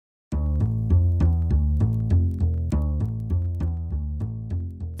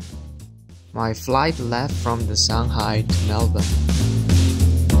My flight left from the Shanghai to Melbourne.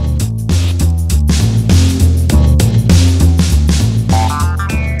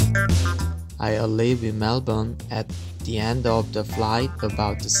 I arrived in Melbourne at the end of the flight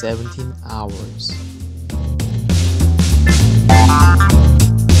about 17 hours.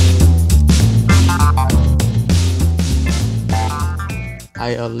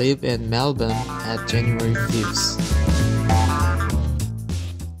 I arrived in Melbourne at January 5th.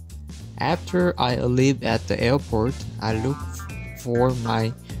 After I arrived at the airport, I looked for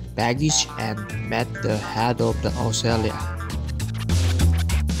my baggage and met the head of the Australia.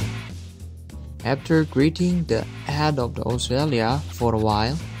 After greeting the head of the Australia for a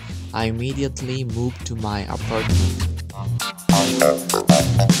while, I immediately moved to my apartment.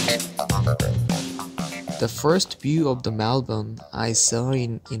 The first view of the Melbourne I saw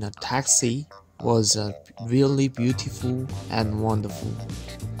in a taxi was really beautiful and wonderful.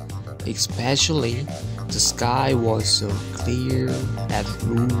 Especially, the sky was so clear and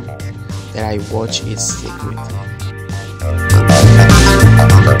blue that I watched it secretly.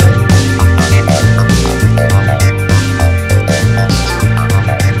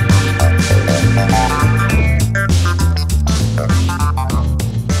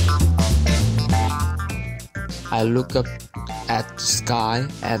 I looked up at the sky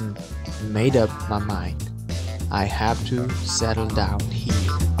and made up my mind. I have to settle down here.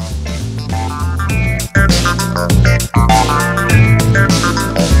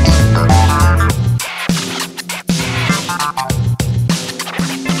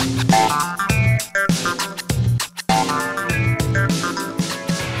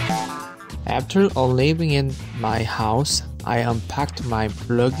 After arriving in my house, I unpacked my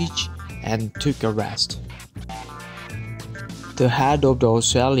luggage and took a rest. The head of the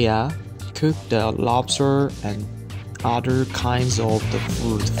Australia cooked the lobster and other kinds of the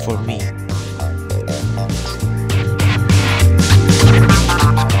food for me.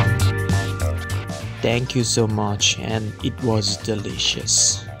 Thank you so much, and it was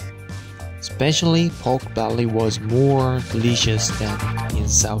delicious. Especially pork belly was more delicious than in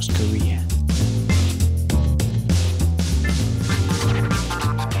South Korea.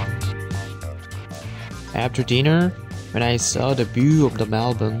 After dinner, when I saw the view of the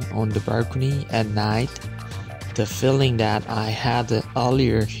Melbourne on the balcony at night, the feeling that I had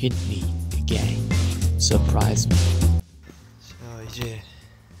earlier hit me again, surprised me. 자, 이제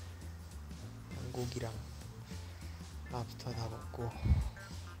고기랑 랍스터 다 먹고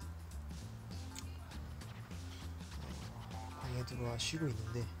방에 들어와 쉬고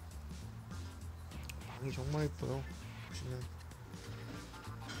있는데 방이 정말 예뻐요. 보시면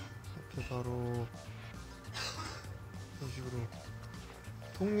옆에 바로 이런 식으로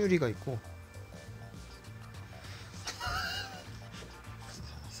통유리가 있고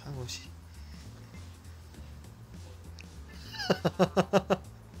상옷이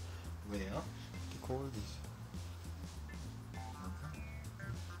왜요? 거울도 있어.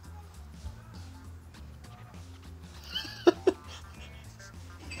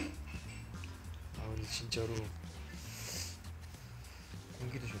 아 근데 진짜로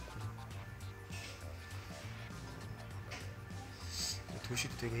공기도 좋고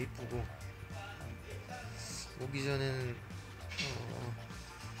도시도 되게 이쁘고 오기 전에는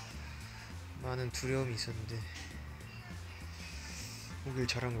많은 두려움이 있었는데 오길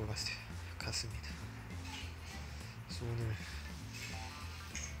잘한 것 같습니다. 그래서 오늘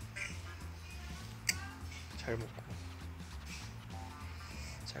잘 먹고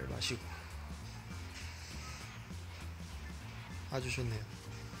잘 마시고 아주 좋네요.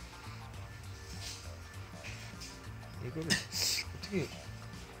 이거를 어떻게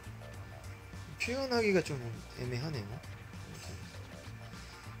표현하기가 좀 애매하네요.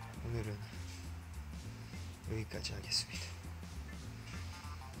 오늘은 여기까지 하겠습니다.